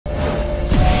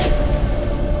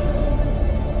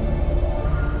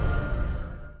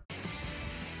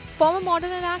Former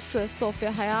model and actress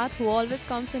Sofia Hayat, who always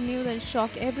comes in news and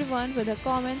shocked everyone with her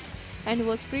comments and who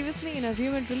was previously in a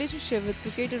rumoured relationship with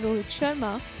cricketer Rohit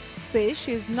Sharma, says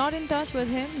she is not in touch with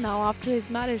him now after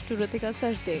his marriage to Ritika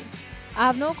Sajdeh. I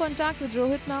have no contact with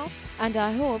Rohit now and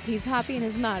I hope he's happy in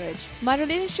his marriage. My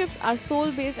relationships are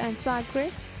soul-based and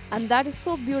sacred, and that is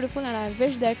so beautiful, and I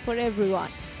wish that for everyone.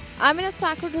 I'm in a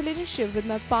sacred relationship with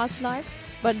my past life,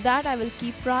 but that I will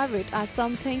keep private as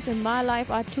some things in my life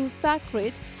are too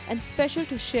sacred and special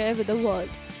to share with the world.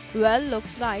 Well,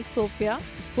 looks like Sofia,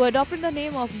 who adopted the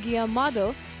name of Gia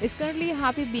Mother, is currently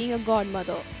happy being a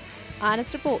godmother.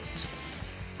 Honest report.